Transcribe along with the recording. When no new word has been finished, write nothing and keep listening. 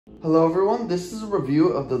Hello everyone, this is a review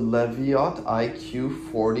of the LEVOIT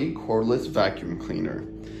IQ40 cordless vacuum cleaner.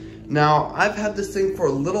 Now, I've had this thing for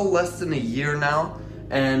a little less than a year now,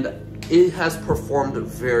 and it has performed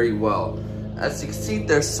very well. As you can see,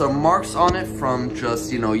 there's some marks on it from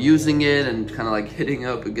just, using it and kind of like hitting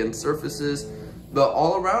up against surfaces. But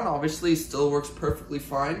all around, obviously, still works perfectly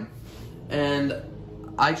fine. And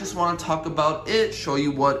I just want to talk about it, show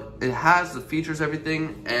you what it has, the features,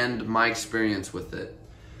 everything, and my experience with it.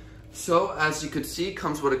 So as you could see, it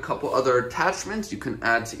comes with a couple other attachments. You can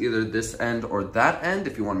add to either this end or that end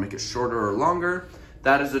if you want to make it shorter or longer.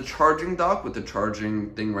 That is a charging dock with the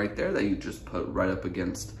charging thing right there that you just put right up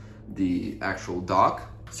against the actual dock.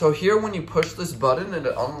 So here, when you push this button, it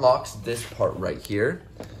unlocks this part right here,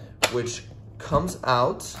 which comes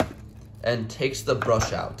out and takes the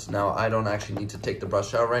brush out. Now, I don't actually need to take the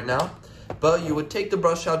brush out right now, but you would take the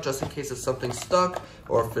brush out just in case if something's stuck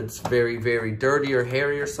or if it's very, very dirty or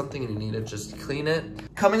hairy or something and you need to just clean it.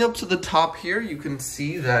 Coming up to the top here, you can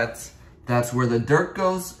see that that's where the dirt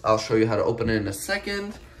goes. I'll show you how to open it in a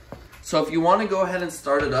second. So if you want to go ahead and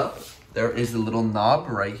start it up, there is a little knob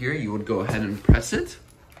right here. You would go ahead and press it.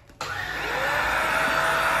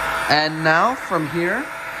 And now from here,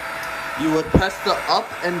 you would press the up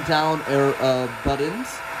and down buttons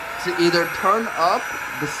to either turn up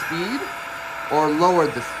the speed or lower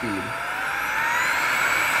the speed.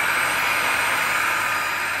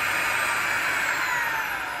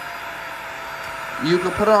 You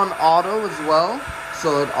can put it on auto as well,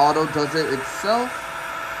 so it auto does it itself.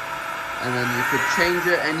 And then you could change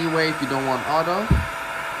it anyway if you don't want auto.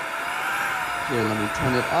 Here, let me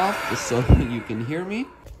turn it off just so you can hear me.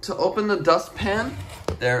 To open the dustpan,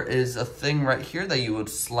 there is a thing right here that you would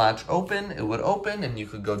slatch open. It would open and you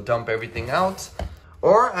could go dump everything out.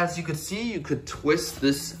 Or as you could see, you could twist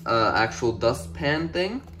this actual dustpan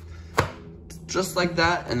thing just like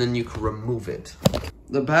that, and then you could remove it.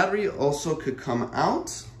 The battery also could come out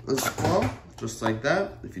as well, just like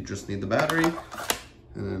that, if you just need the battery.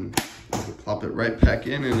 And then you can plop it right back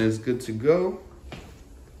in and it's good to go.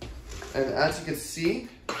 And as you can see,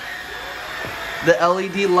 the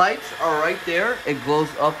LED lights are right there. It glows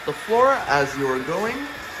up the floor as you are going.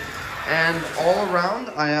 And all around,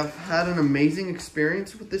 I have had an amazing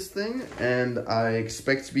experience with this thing, and I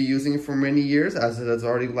expect to be using it for many years, as it has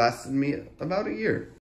already lasted me about a year.